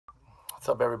What's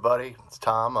up, everybody? It's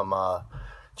Tom. I'm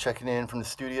checking in from the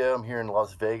studio. I'm here in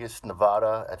Las Vegas,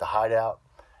 Nevada at the Hideout.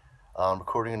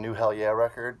 Recording a new Hell Yeah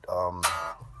record.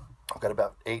 I've got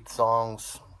about 8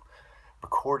 songs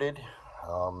recorded.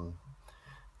 Got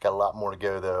a lot more to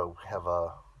go, though. We have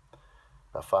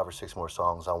about 5 or 6 more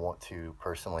songs I want to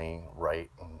personally write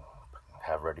and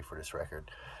have ready for this record.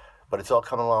 But it's all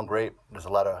coming along great. There's a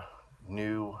lot of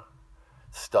new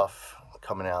stuff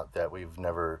coming out that we've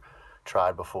never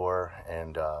tried before,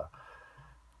 and a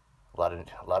lot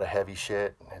of heavy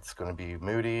shit. It's going to be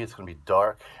moody, it's going to be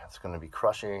dark, it's going to be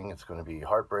crushing, it's going to be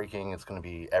heartbreaking, it's going to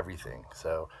be everything.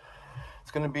 So it's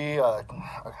going to be a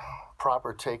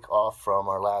proper take off from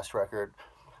our last record,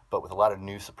 but with a lot of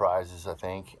new surprises, I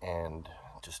think, and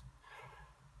just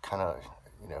kind of,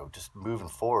 just moving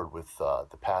forward with the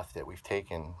path that we've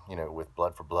taken, with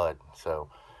Blood for Blood. So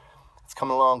it's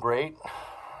coming along great.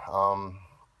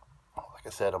 Like I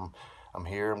said, I'm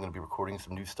here. I'm going to be recording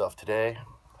some new stuff today.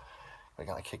 I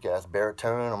got a kick-ass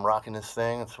baritone. I'm rocking this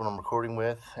thing. That's what I'm recording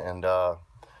with, and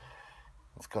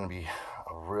it's going to be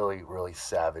a really, really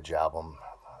savage album,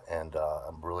 and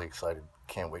I'm really excited.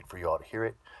 Can't wait for you all to hear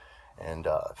it, and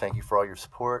thank you for all your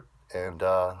support, and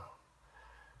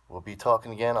we'll be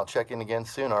talking again. I'll check in again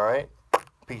soon, all right?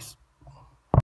 Peace.